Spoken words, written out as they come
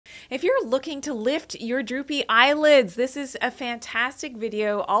If you're looking to lift your droopy eyelids, this is a fantastic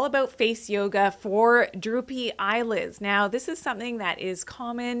video all about face yoga for droopy eyelids. Now, this is something that is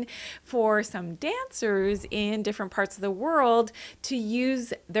common for some dancers in different parts of the world to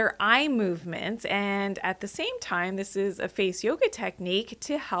use their eye movements. And at the same time, this is a face yoga technique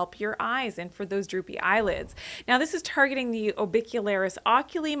to help your eyes and for those droopy eyelids. Now, this is targeting the Orbicularis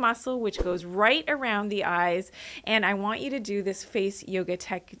oculi muscle, which goes right around the eyes. And I want you to do this face yoga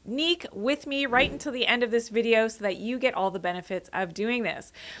technique with me right until the end of this video so that you get all the benefits of doing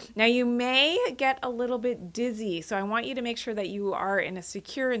this. Now, you may get a little bit dizzy, so I want you to make sure that you are in a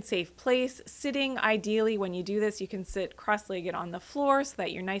secure and safe place. Sitting, ideally, when you do this, you can sit cross-legged on the floor so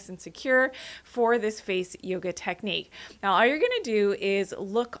that you're nice and secure for this face yoga technique. Now, all you're going to do is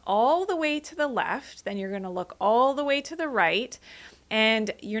look all the way to the left, then you're going to look all the way to the right.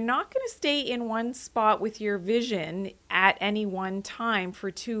 And you're not going to stay in one spot with your vision at any one time for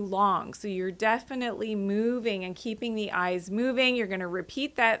too long. So you're definitely moving and keeping the eyes moving. You're going to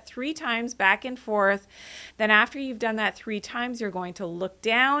repeat that 3 times back and forth. Then after you've done that 3 times, you're going to look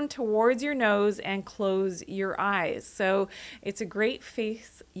down towards your nose and close your eyes. So it's a great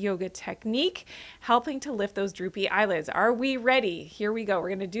face yoga technique, helping to lift those droopy eyelids. Are we ready? Here we go. We're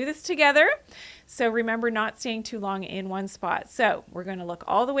going to do this together. So remember, not staying too long in one spot. So we're going to look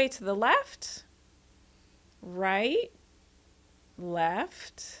all the way to the left, right,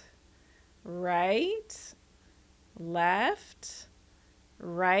 left, right, left,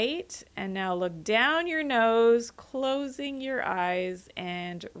 right. And now look down your nose, closing your eyes,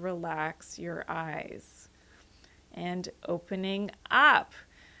 and relax your eyes. And opening up.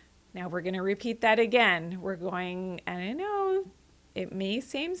 Now we're going to repeat that again. We're going, and I know it may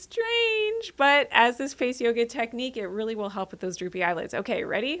seem strange, but as this face yoga technique, it really will help with those droopy eyelids. Okay,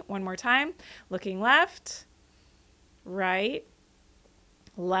 ready? One more time. Looking left, right,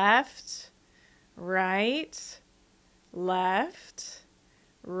 left, right, left,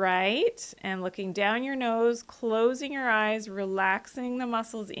 right, and looking down your nose, closing your eyes, relaxing the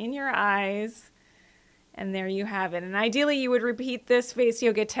muscles in your eyes. And there you have it. And ideally, you would repeat this face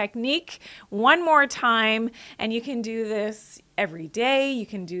yoga technique one more time, and you can do this every day. You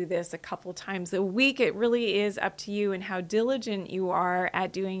can do this a couple times a week. It really is up to you and how diligent you are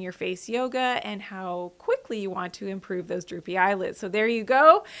at doing your face yoga and how quickly you want to improve those droopy eyelids. So there you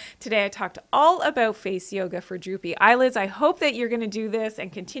go. Today I talked all about face yoga for droopy eyelids. I hope that you're going to do this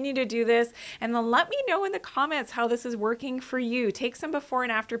and continue to do this. And then let me know in the comments how this is working for you. Take some before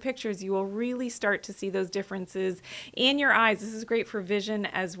and after pictures. You will really start to see those differences in your eyes. This is great for vision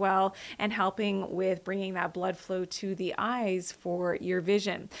as well and helping with bringing that blood flow to the eyes for your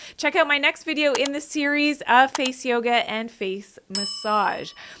vision. Check out my next video in the series of face yoga and face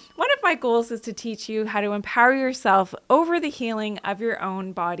massage. One of my goals is to teach you how to empower yourself over the healing of your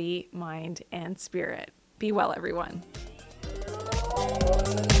own body, mind, and spirit. Be well, everyone.